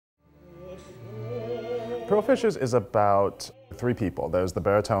Pearl Fishers is about three people. There's the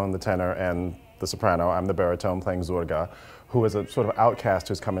baritone, the tenor, and the soprano. I'm the baritone playing Zurga, who is a sort of outcast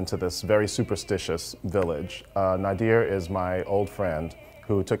who's come into this very superstitious village. Nadir is my old friend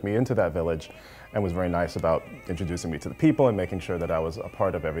who took me into that village and was very nice about introducing me to the people and making sure that I was a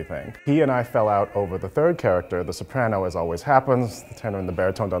part of everything. He and I fell out over the third character, the soprano, as always happens. The tenor and the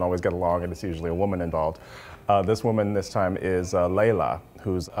baritone don't always get along, and it's usually a woman involved. This woman this time is Leah,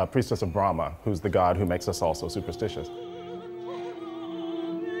 who's a priestess of Brahma, who's the god who makes us all so superstitious.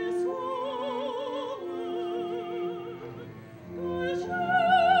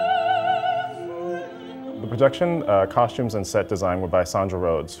 The production, costumes, and set design were by Sandra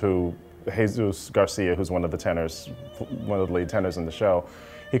Rhodes, who Jesus Garcia, who's one of the tenors, one of the lead tenors in the show,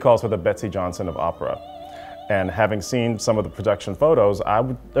 he calls her the Betsy Johnson of opera. And having seen some of the production photos,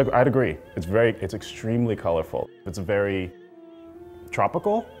 I'd agree. It's extremely colorful. It's very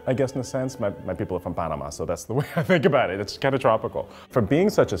tropical, I guess, in a sense. My people are from Panama, so that's the way I think about it. It's kind of tropical. For being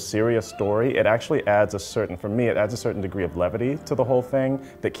such a serious story, it actually adds for me, it adds a certain degree of levity to the whole thing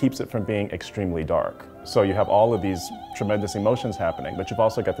that keeps it from being extremely dark. So you have all of these tremendous emotions happening, but you've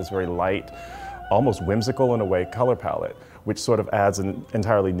also got this very light, almost whimsical in a way, color palette, which sort of adds an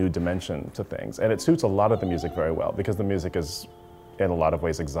entirely new dimension to things. And it suits a lot of the music very well, because the music is in a lot of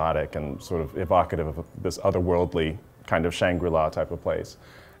ways exotic and sort of evocative of this otherworldly kind of Shangri-La type of place.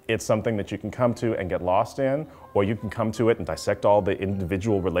 It's something that you can come to and get lost in, or you can come to it and dissect all the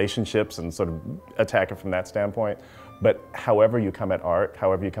individual relationships and sort of attack it from that standpoint. But however you come at art,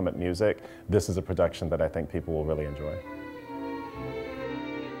 however you come at music, this is a production that I think people will really enjoy.